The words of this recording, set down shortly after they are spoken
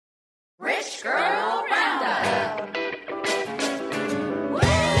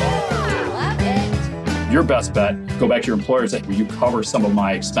Your best bet, go back to your employer and say, will you cover some of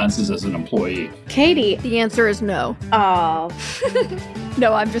my expenses as an employee? Katie. The answer is no. Oh.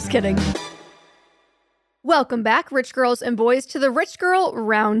 No, I'm just kidding. Welcome back, rich girls and boys, to the Rich Girl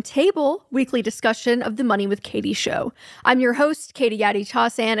Roundtable, weekly discussion of the Money with Katie show. I'm your host, Katie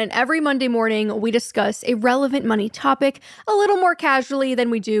Yadi-Chassan, and every Monday morning we discuss a relevant money topic a little more casually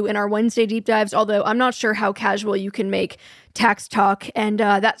than we do in our Wednesday deep dives, although I'm not sure how casual you can make tax talk, and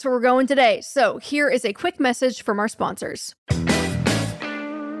that's where we're going today. So here is a quick message from our sponsors.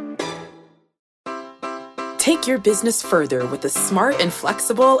 Take your business further with the smart and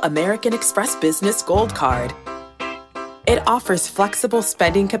flexible American Express Business Gold Card. It offers flexible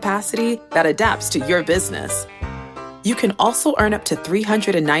spending capacity that adapts to your business. You can also earn up to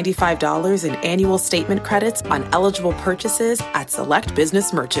 $395 in annual statement credits on eligible purchases at select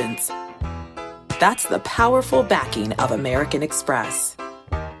business merchants. That's the powerful backing of American Express.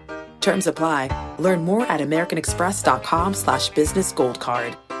 Terms apply. Learn more at americanexpress.com/business gold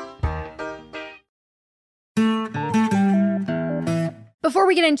card. Before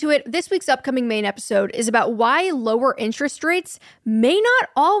we get into it, this week's upcoming main episode is about why lower interest rates may not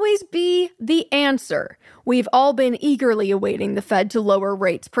always be the answer. We've all been eagerly awaiting the Fed to lower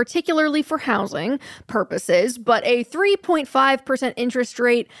rates, particularly for housing purposes, but a 3.5% interest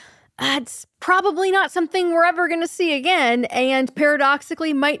rate, it's probably not something we're ever going to see again, and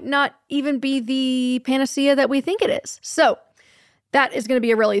paradoxically might not even be the panacea that we think it is. So that is going to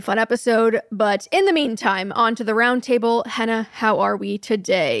be a really fun episode. But in the meantime, on to the roundtable. Henna, how are we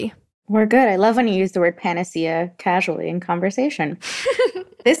today? We're good. I love when you use the word panacea casually in conversation.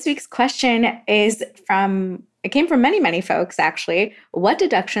 This week's question it came from many, many folks, actually. What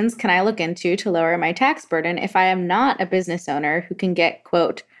deductions can I look into to lower my tax burden if I am not a business owner who can get,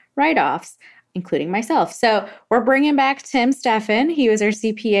 quote, write-offs, including myself? So we're bringing back Tim Steffen. He was our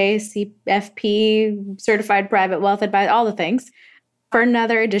CPA, CFP, certified private wealth advisor, all the things, for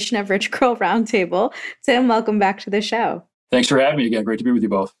another edition of Rich Girl Roundtable. Tim, welcome back to the show. Thanks for having me again. Great to be with you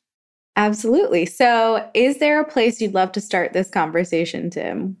both. Absolutely. So is there a place you'd love to start this conversation,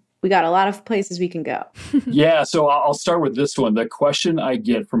 Tim? We got a lot of places we can go. Yeah, so I'll start with this one. The question I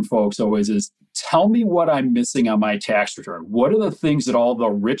get from folks always is, tell me what I'm missing on my tax return. What are the things that all the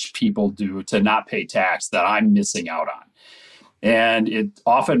rich people do to not pay tax that I'm missing out on? And it's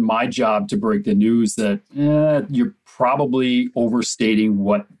often my job to break the news that you're probably overstating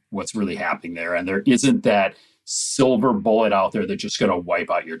what's really happening there. And there isn't that silver bullet out there that's just going to wipe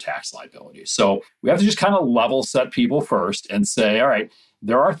out your tax liability. So we have to just kind of level set people first and say, all right,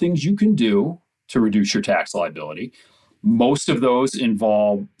 there are things you can do to reduce your tax liability. Most of those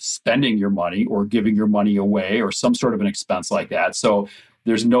involve spending your money or giving your money away or some sort of an expense like that. So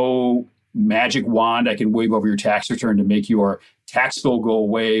there's no magic wand I can wave over your tax return to make your tax bill go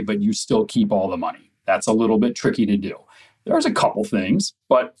away, but you still keep all the money. That's a little bit tricky to do. There's a couple things,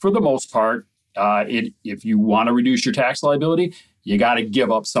 but for the most part, if you want to reduce your tax liability, you got to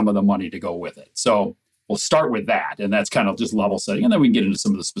give up some of the money to go with it. So we'll start with that, and that's kind of just level setting, and then we can get into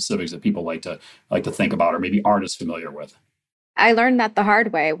some of the specifics that people like to think about or maybe aren't as familiar with. I learned that the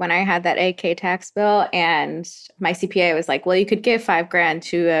hard way when I had that AK tax bill, and my CPA was like, well, you could give $5,000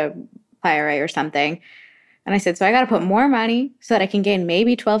 to a IRA or something. And I said, so I got to put more money so that I can gain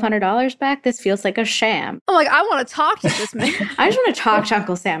maybe $1,200 back? This feels like a sham. I'm like, I want to talk to this man. I just want to talk to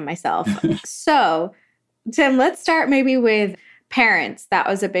Uncle Sam myself. So, Tim, let's start maybe with parents. That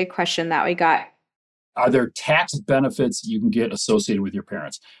was a big question that we got. Are there tax benefits you can get associated with your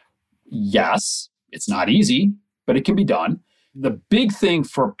parents? Yes, it's not easy, but it can be done. The big thing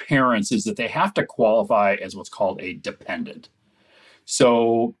for parents is that they have to qualify as what's called a dependent.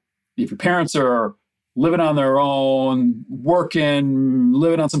 So if your parents are living on their own, working,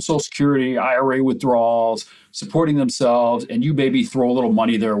 living on some Social Security, IRA withdrawals, supporting themselves, and you maybe throw a little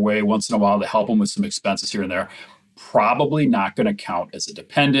money their way once in a while to help them with some expenses here and there, probably not going to count as a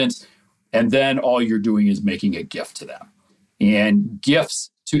dependent. And then all you're doing is making a gift to them. And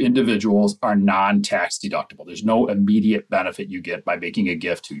gifts to individuals are non-tax deductible. There's no immediate benefit you get by making a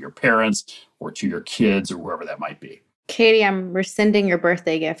gift to your parents or to your kids or whoever that might be. Katie, I'm rescinding your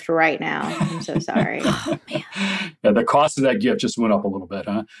birthday gift right now. I'm so sorry. Oh, man. Yeah, the cost of that gift just went up a little bit,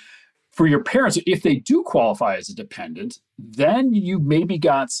 huh? For your parents, if they do qualify as a dependent, then you maybe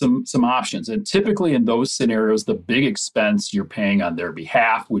got some options. And typically in those scenarios, the big expense you're paying on their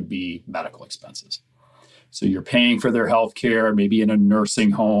behalf would be medical expenses. So you're paying for their health care, maybe in a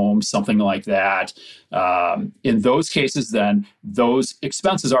nursing home, something like that. In those cases, then, those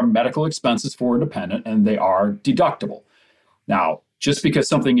expenses are medical expenses for a dependent, and they are deductible. Now, just because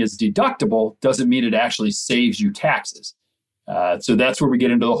something is deductible doesn't mean it actually saves you taxes. So that's where we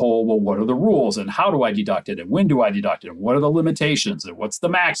get into the whole, well, what are the rules and how do I deduct it and when do I deduct it and what are the limitations and what's the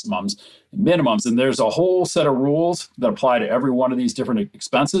maximums and minimums? And there's a whole set of rules that apply to every one of these different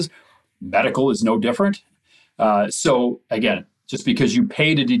expenses. Medical is no different. So again, just because you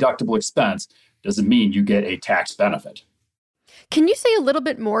paid a deductible expense doesn't mean you get a tax benefit. Can you say a little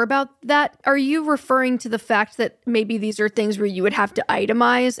bit more about that? Are you referring to the fact that maybe these are things where you would have to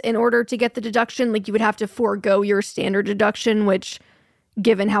itemize in order to get the deduction? Like you would have to forego your standard deduction, which,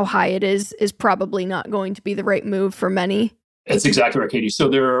 given how high it is probably not going to be the right move for many? That's exactly right, Katie.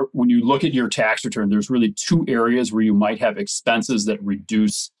 So when you look at your tax return, there's really two areas where you might have expenses that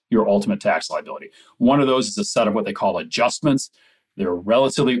reduce your ultimate tax liability. One of those is a set of what they call adjustments. They're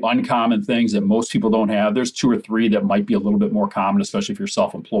relatively uncommon things that most people don't have. There's two or three that might be a little bit more common, especially if you're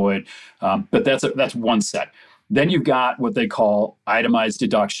self-employed. But that's one set. Then you've got what they call itemized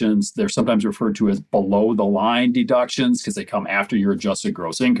deductions. They're sometimes referred to as below-the-line deductions because they come after your adjusted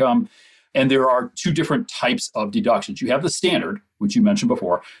gross income. And there are two different types of deductions. You have the standard, which you mentioned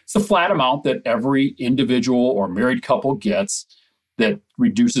before. It's the flat amount that every individual or married couple gets that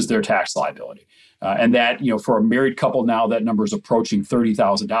reduces their tax liability. And that, for a married couple now, that number is approaching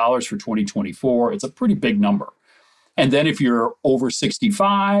 $30,000 for 2024. It's a pretty big number. And then if you're over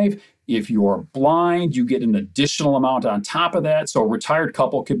 65, if you're blind, you get an additional amount on top of that. So a retired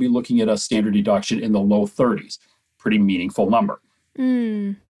couple could be looking at a standard deduction in the low 30s. Pretty meaningful number.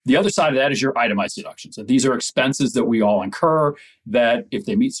 The other side of that is your itemized deductions. And these are expenses that we all incur that, if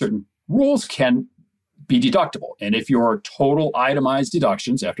they meet certain rules, can be deductible. And if your total itemized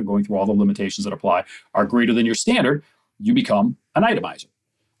deductions, after going through all the limitations that apply, are greater than your standard, you become an itemizer.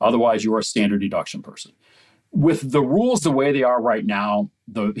 Otherwise, you're a standard deduction person. With the rules the way they are right now,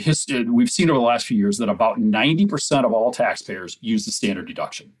 we've seen over the last few years that about 90% of all taxpayers use the standard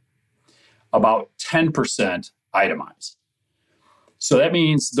deduction. About 10% itemize. So that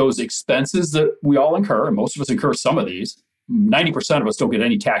means those expenses that we all incur, and most of us incur some of these, 90% of us don't get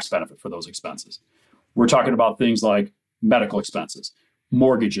any tax benefit for those expenses. We're talking about things like medical expenses,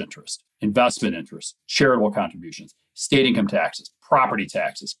 mortgage interest, investment interest, charitable contributions, state income taxes, property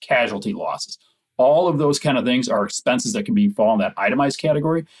taxes, casualty losses. All of those kind of things are expenses that can fall in that itemized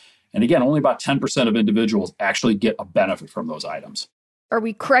category. And again, only about 10% of individuals actually get a benefit from those items. Are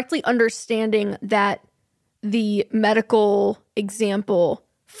we correctly understanding that the medical example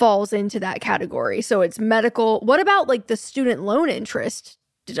falls into that category? So it's medical. What about like the student loan interest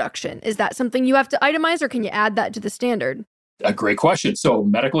deduction? Is that something you have to itemize, or can you add that to the standard? A great question. So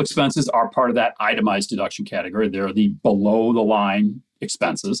medical expenses are part of that itemized deduction category. They're the below the line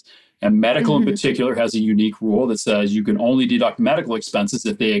expenses. And medical in particular has a unique rule that says you can only deduct medical expenses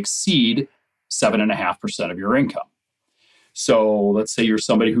if they exceed 7.5% of your income. So let's say you're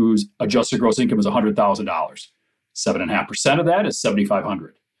somebody whose adjusted gross income is $100,000. 7.5% of that is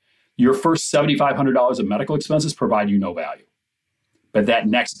 $7,500. Your first $7,500 of medical expenses provide you no value. But that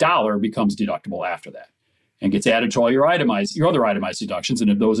next dollar becomes deductible after that and gets added to all your other itemized deductions. And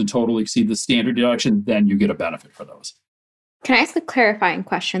if those in total exceed the standard deduction, then you get a benefit for those. Can I ask a clarifying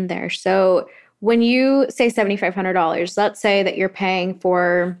question there? So when you say $7,500, let's say that you're paying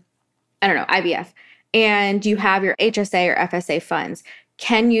for, IVF, and you have your HSA or FSA funds.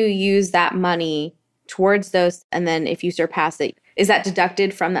 Can you use that money towards those? And then if you surpass it, is that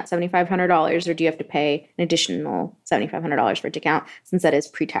deducted from that $7,500, or do you have to pay an additional $7,500 for it to count, since that is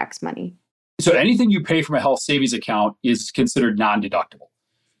pre-tax money? So anything you pay from a health savings account is considered non-deductible.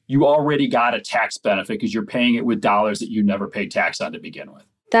 You already got a tax benefit because you're paying it with dollars that you never paid tax on to begin with.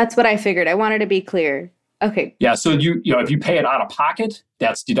 That's what I figured. I wanted to be clear. Okay. Yeah. So if you pay it out of pocket,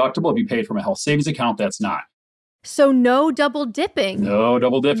 that's deductible. If you pay it from a health savings account, that's not. So no double dipping. No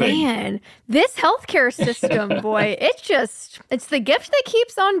double dipping. Man, this healthcare system, boy, it's the gift that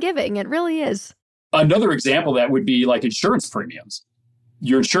keeps on giving. It really is. Another example of that would be like insurance premiums.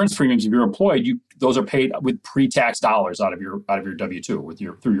 Your insurance premiums, if you're employed, those are paid with pre-tax dollars out of your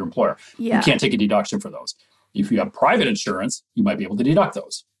W-2 through your employer. Yeah. You can't take a deduction for those. If you have private insurance, you might be able to deduct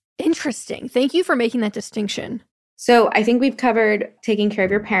those. Interesting. Thank you for making that distinction. So I think we've covered taking care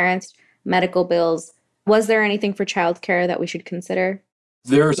of your parents, medical bills. Was there anything for childcare that we should consider?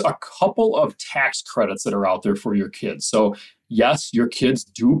 There's a couple of tax credits that are out there for your kids. So yes, your kids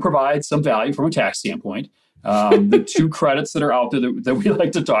do provide some value from a tax standpoint. The two credits that are out there that we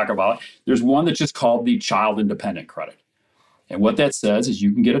like to talk about, there's one that's just called the Child Independent Credit. And what that says is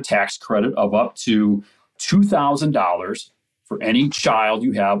you can get a tax credit of up to $2,000 for any child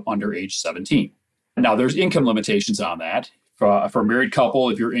you have under age 17. Now, there's income limitations on that. For a married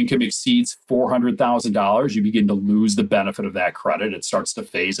couple, if your income exceeds $400,000, you begin to lose the benefit of that credit. It starts to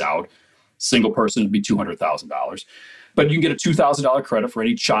phase out. Single person would be $200,000. But you can get a $2,000 credit for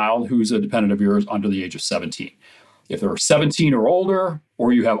any child who's a dependent of yours under the age of 17. If they're 17 or older,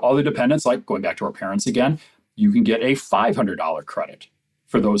 or you have other dependents, like going back to our parents again, you can get a $500 credit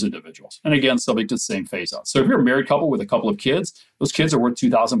for those individuals. And again, subject to the same phase out. So if you're a married couple with a couple of kids, those kids are worth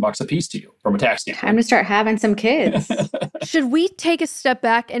 $2,000 a piece to you from a tax standpoint. Time to start having some kids. Should we take a step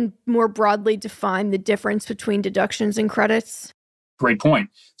back and more broadly define the difference between deductions and credits? Great point.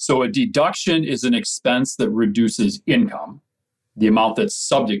 So a deduction is an expense that reduces income, the amount that's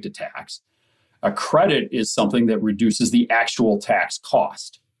subject to tax. A credit is something that reduces the actual tax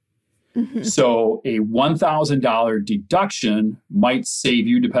cost. Mm-hmm. So a $1,000 deduction might save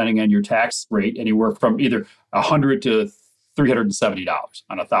you, depending on your tax rate, anywhere from either $100 to $370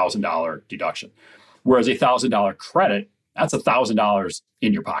 on a $1,000 deduction. Whereas a $1,000 credit, that's $1,000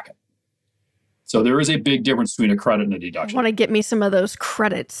 in your pocket. So there is a big difference between a credit and a deduction. I want to get me some of those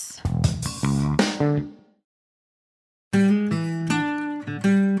credits.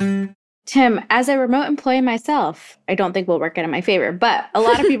 Tim, as a remote employee myself, I don't think will work out in my favor, but a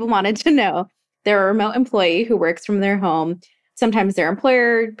lot of people wanted to know they're a remote employee who works from their home. Sometimes their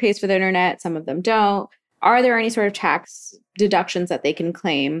employer pays for their internet, some of them don't. Are there any sort of tax deductions that they can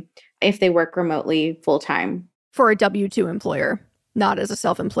claim if they work remotely full-time? For a W-2 employer, not as a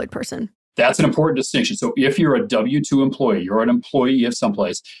self-employed person. That's an important distinction. So if you're a W-2 employee, you're an employee of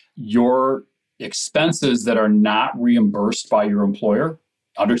someplace, your expenses that are not reimbursed by your employer,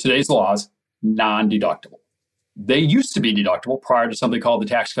 under today's laws, non-deductible. They used to be deductible prior to something called the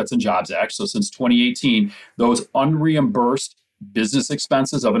Tax Cuts and Jobs Act. So since 2018, those unreimbursed business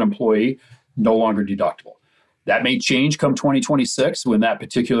expenses of an employee no longer deductible. That may change come 2026 when that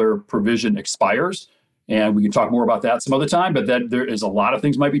particular provision expires. And we can talk more about that some other time, but that there is a lot of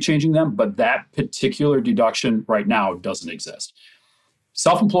things might be changing them, but that particular deduction right now doesn't exist.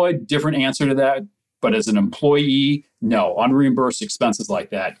 Self-employed, different answer to that. But as an employee, no, unreimbursed expenses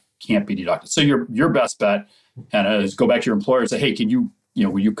like that can't be deducted. So your best bet is go back to your employer and say, hey,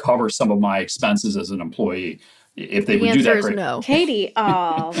 will you cover some of my expenses as an employee? If they would do that, great. No. Katie,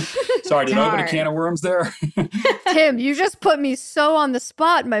 oh. Sorry, did I open a can of worms there? Tim, you just put me so on the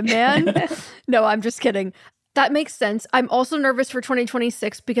spot, my man. No, I'm just kidding. That makes sense. I'm also nervous for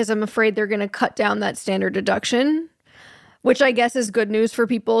 2026 because I'm afraid they're going to cut down that standard deduction, which I guess is good news for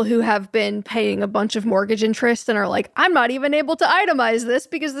people who have been paying a bunch of mortgage interest and are like, I'm not even able to itemize this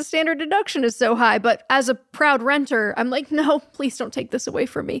because the standard deduction is so high. But as a proud renter, I'm like, no, please don't take this away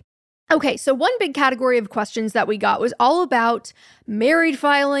from me. Okay, so one big category of questions that we got was all about married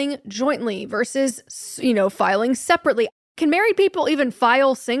filing jointly versus, filing separately. Can married people even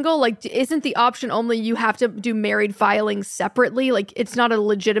file single? Like, isn't the option only you have to do married filing separately? Like, it's not a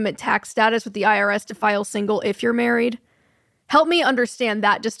legitimate tax status with the IRS to file single if you're married? Help me understand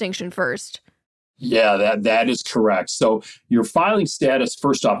that distinction first. Yeah, that is correct. So your filing status,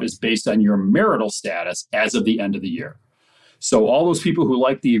 first off, is based on your marital status as of the end of the year. So all those people who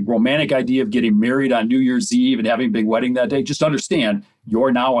like the romantic idea of getting married on New Year's Eve and having a big wedding that day, just understand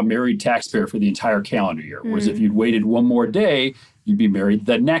you're now a married taxpayer for the entire calendar year. Whereas if you'd waited one more day, you'd be married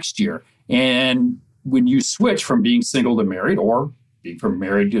the next year. And when you switch from being single to married or being from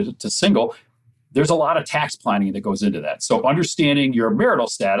married to single, there's a lot of tax planning that goes into that. So understanding your marital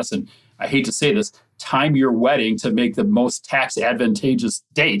status, and I hate to say this, time your wedding to make the most tax advantageous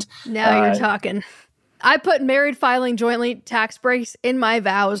date. Now you're talking. I put married filing jointly tax breaks in my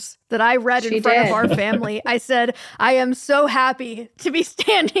vows that I read in front of our family. I said, I am so happy to be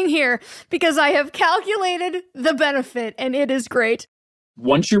standing here because I have calculated the benefit and it is great.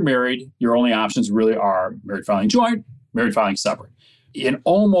 Once you're married, your only options really are married filing joint, married filing separate. In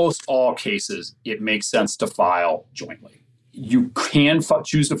almost all cases, it makes sense to file jointly. You can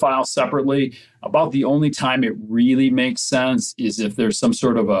choose to file separately. About the only time it really makes sense is if there's some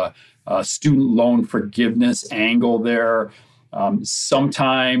sort of a student loan forgiveness angle there.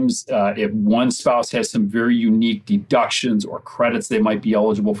 Sometimes if one spouse has some very unique deductions or credits they might be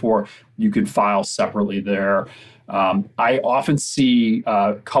eligible for, you can file separately there. I often see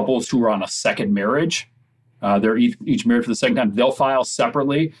couples who are on a second marriage. They're each married for the second time. They'll file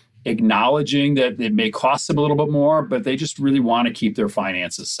separately, acknowledging that it may cost them a little bit more, but they just really want to keep their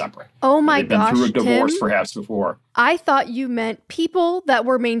finances separate. Oh my gosh, they've been through a divorce Tim, perhaps before. I thought you meant people that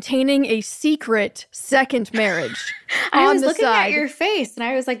were maintaining a secret second marriage. I was looking at your face and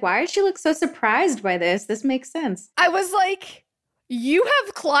I was like, why does she look so surprised by this? This makes sense. I was like, you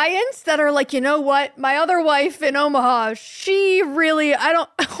have clients that are like, you know what? My other wife in Omaha, she really,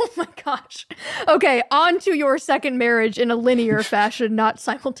 oh my gosh. Okay, on to your second marriage in a linear fashion, not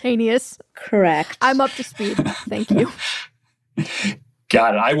simultaneous. Correct. I'm up to speed. Thank you.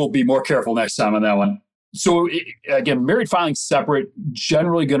 Got it. I will be more careful next time on that one. So again, married filing separate,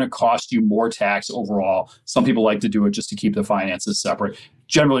 generally going to cost you more tax overall. Some people like to do it just to keep the finances separate.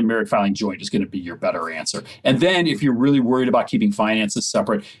 Generally, married filing joint is going to be your better answer. And then if you're really worried about keeping finances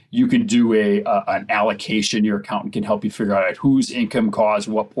separate, you can do an allocation. Your accountant can help you figure out whose income caused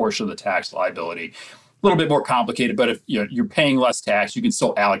what portion of the tax liability. A little bit more complicated, but if you're paying less tax, you can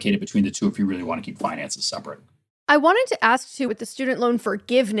still allocate it between the two if you really want to keep finances separate. I wanted to ask too, with the student loan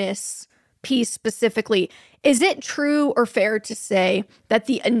forgiveness piece specifically, is it true or fair to say that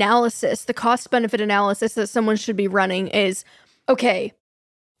the analysis, the cost benefit analysis that someone should be running is, okay,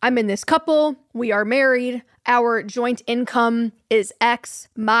 I'm in this couple, we are married, our joint income is X,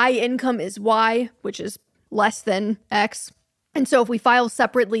 my income is Y, which is less than X. And so if we file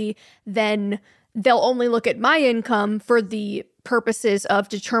separately, then they'll only look at my income for the purposes of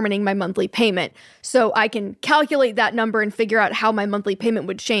determining my monthly payment. So I can calculate that number and figure out how my monthly payment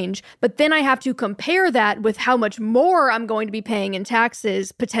would change. But then I have to compare that with how much more I'm going to be paying in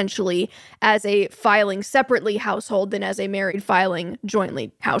taxes potentially as a filing separately household than as a married filing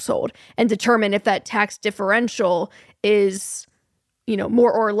jointly household, and determine if that tax differential is,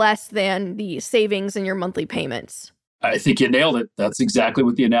 more or less than the savings in your monthly payments. I think you nailed it. That's exactly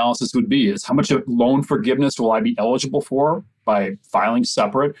what the analysis would be, is how much of loan forgiveness will I be eligible for by filing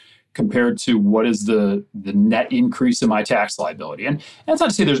separate compared to what is the net increase in my tax liability. And that's not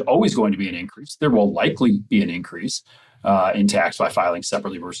to say there's always going to be an increase. There will likely be an increase in tax by filing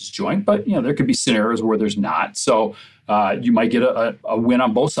separately versus joint, but there could be scenarios where there's not. So you might get a win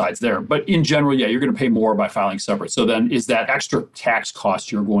on both sides there. But in general, you're going to pay more by filing separate. So then is that extra tax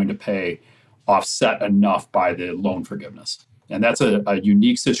cost you're going to pay offset enough by the loan forgiveness? And that's a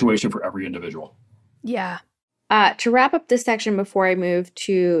unique situation for every individual. Yeah. To wrap up this section before I move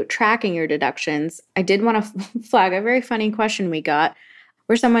to tracking your deductions, I did want to flag a very funny question we got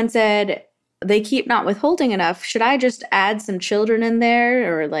where someone said, they keep not withholding enough. Should I just add some children in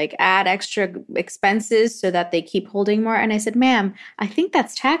there or add extra expenses so that they keep holding more? And I said, ma'am, I think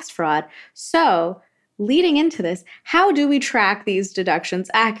that's tax fraud. So leading into this, how do we track these deductions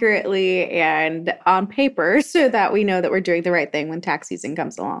accurately and on paper so that we know that we're doing the right thing when tax season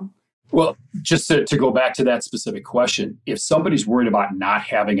comes along? Well, just to go back to that specific question, if somebody's worried about not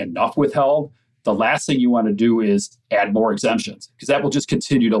having enough withheld, the last thing you want to do is add more exemptions, because that will just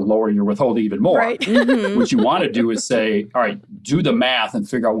continue to lower your withholding even more. Right. Mm-hmm. What you want to do is say, all right, do the math and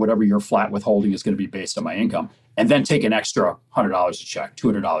figure out whatever your flat withholding is going to be based on my income, and then take an extra $100 a check,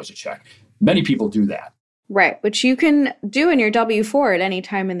 $200 a check. Many people do that. Right, which you can do in your W-4 at any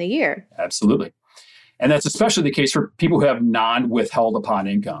time in the year. Absolutely. And that's especially the case for people who have non-withheld upon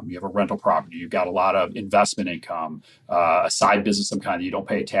income. You have a rental property, you've got a lot of investment income, a side business, some kind that you don't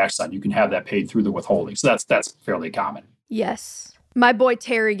pay tax on. You can have that paid through the withholding. So that's fairly common. Yes. My boy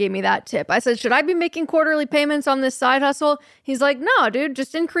Terry gave me that tip. I said, should I be making quarterly payments on this side hustle? He's like, no, dude,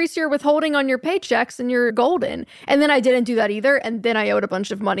 just increase your withholding on your paychecks and you're golden. And then I didn't do that either. And then I owed a bunch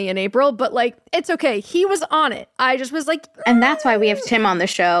of money in April. But it's okay. He was on it. I just was like... And that's why we have Tim on the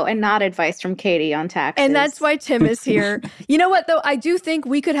show and not advice from Katie on taxes. And that's why Tim is here. You know what, though? I do think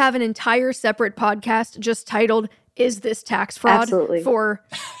we could have an entire separate podcast just titled, Is This Tax Fraud? Absolutely. For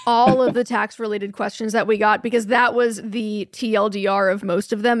all of the tax-related questions that we got, because that was the TLDR of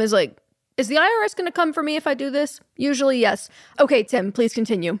most of them, is the IRS going to come for me if I do this? Usually, yes. Okay, Tim, please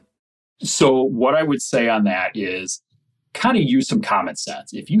continue. So what I would say on that is kind of use some common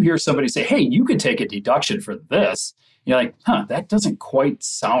sense. If you hear somebody say, hey, you can take a deduction for this, you're like, that doesn't quite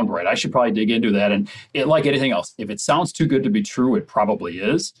sound right. I should probably dig into that. And like anything else, if it sounds too good to be true, it probably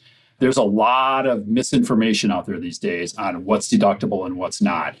is. There's a lot of misinformation out there these days on what's deductible and what's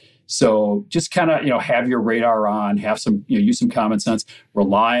not. So just kind of, have your radar on, have some, use some common sense,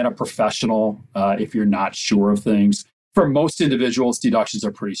 rely on a professional if you're not sure of things. For most individuals, deductions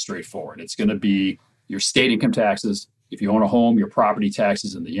are pretty straightforward. It's going to be your state income taxes. If you own a home, your property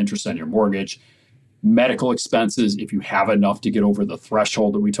taxes and the interest on your mortgage, medical expenses, if you have enough to get over the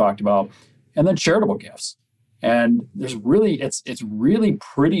threshold that we talked about, and then charitable gifts. And there's really, it's really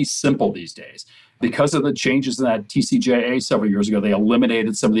pretty simple these days. Because of the changes in that TCJA several years ago, they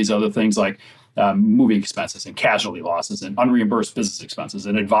eliminated some of these other things like moving expenses and casualty losses and unreimbursed business expenses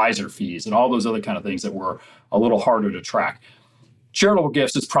and advisor fees and all those other kind of things that were a little harder to track. Charitable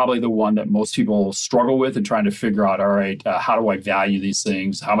gifts is probably the one that most people struggle with in trying to figure out, all right, how do I value these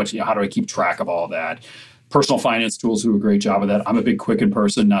things? How much, how do I keep track of all that? Personal finance tools do a great job of that. I'm a big Quicken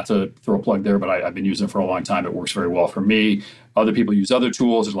person, not to throw a plug there, but I've been using it for a long time. It works very well for me. Other people use other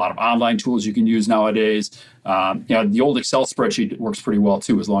tools. There's a lot of online tools you can use nowadays. The old Excel spreadsheet works pretty well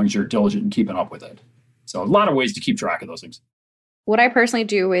too, as long as you're diligent in keeping up with it. So a lot of ways to keep track of those things. What I personally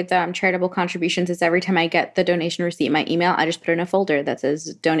do with charitable contributions is every time I get the donation receipt in my email, I just put it in a folder that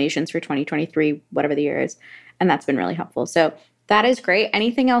says donations for 2023, whatever the year is. And that's been really helpful. So that is great.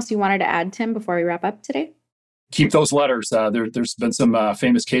 Anything else you wanted to add, Tim, before we wrap up today? Keep those letters. There's been some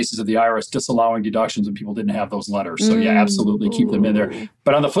famous cases of the IRS disallowing deductions when people didn't have those letters. So yeah, absolutely keep them in there.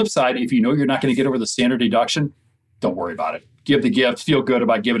 But on the flip side, if you know you're not going to get over the standard deduction, don't worry about it. Give the gift, feel good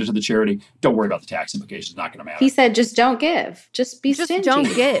about giving it to the charity. Don't worry about the tax implications. It's not going to matter. He said, just don't give. Just be stingy. Just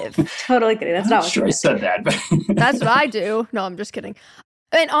don't give. Totally kidding. That's not what sure I said that. But That's what I do. No, I'm just kidding.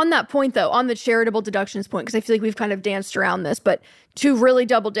 And on that point, though, on the charitable deductions point, because I feel like we've kind of danced around this, but to really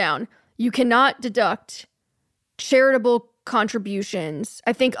double down, you cannot deduct charitable contributions,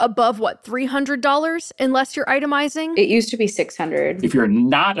 I think above $300 unless you're itemizing? It used to be $600. if you're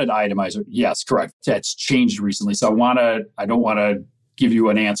not an itemizer, yes, correct. That's changed recently. So I don't want to give you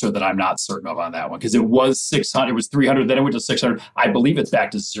an answer that I'm not certain of on that one, because it was $600, it was $300, then it went to $600. I believe it's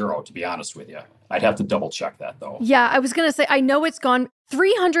back to $0, to be honest with you. I'd have to double check that though. Yeah, I was going to say, I know it's gone.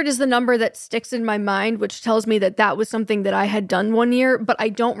 300 is the number that sticks in my mind, which tells me that that was something that I had done one year, but I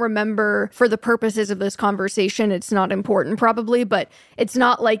don't remember for the purposes of this conversation. It's not important probably, but it's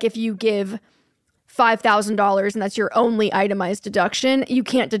not like if you give $5,000 and that's your only itemized deduction, you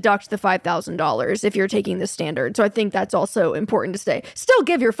can't deduct the $5,000 if you're taking the standard. So I think that's also important to say. Still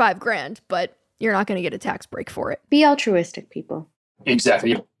give your $5,000, but you're not going to get a tax break for it. Be altruistic, people.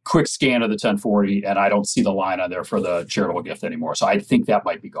 Exactly. Quick scan of the 1040, and I don't see the line on there for the charitable gift anymore. So I think that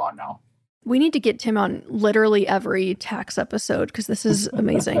might be gone now. We need to get Tim on literally every tax episode because this is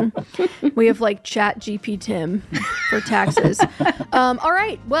amazing. We have like Chat GP Tim for taxes. All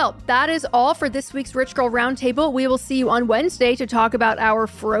right. Well, that is all for this week's Rich Girl Roundtable. We will see you on Wednesday to talk about our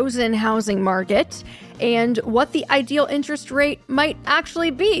frozen housing market and what the ideal interest rate might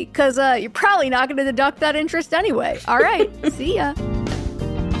actually be, because you're probably not going to deduct that interest anyway. All right. See ya.